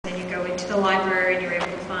the library and you're able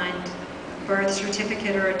to find a birth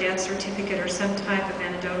certificate or a death certificate or some type of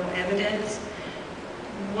anecdotal evidence,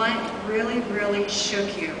 what really, really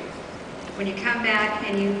shook you? When you come back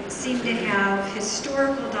and you seem to have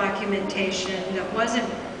historical documentation that wasn't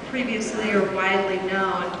previously or widely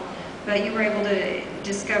known, but you were able to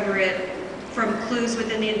discover it from clues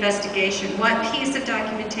within the investigation. What piece of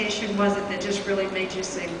documentation was it that just really made you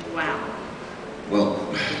say, wow? Well,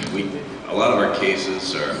 a lot of our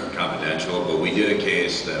cases are confidential, but we did a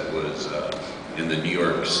case that was in the New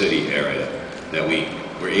York City area that we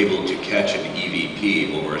were able to catch an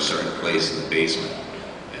EVP over a certain place in the basement.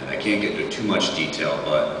 And I can't get into too much detail,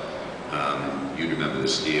 but you'd remember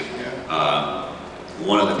this, Steve.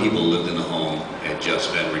 One of the people who lived in the home had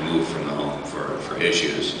just been removed from the home for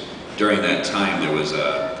issues. During that time, there was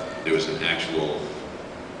an actual,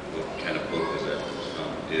 what kind of book was that?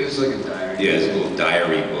 It was like a diary. Yeah, it's a little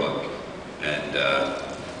diary book. And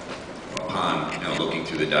upon looking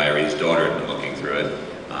through the diary, his daughter had been looking through it.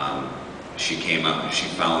 She came up and she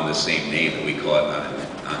found the same name that we caught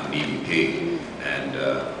on an EVP.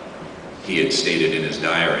 And he had stated in his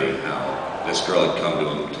diary how this girl had come to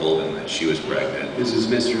him and told him that she was pregnant. This is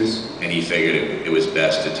mistress. And he figured it was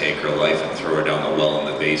best to take her life and throw her down the well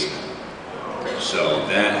in the basement. So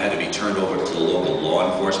that had to be turned over to the local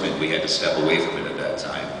law enforcement. We had to step away from it at that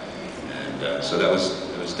time. And so it was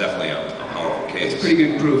definitely a powerful case. It's pretty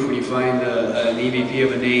good proof when you find an EVP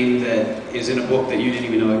of a name that is in a book that you didn't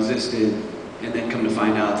even know existed, and then come to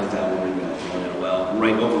find out that that woman got thrown in a well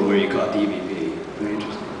right over where you caught the EVP.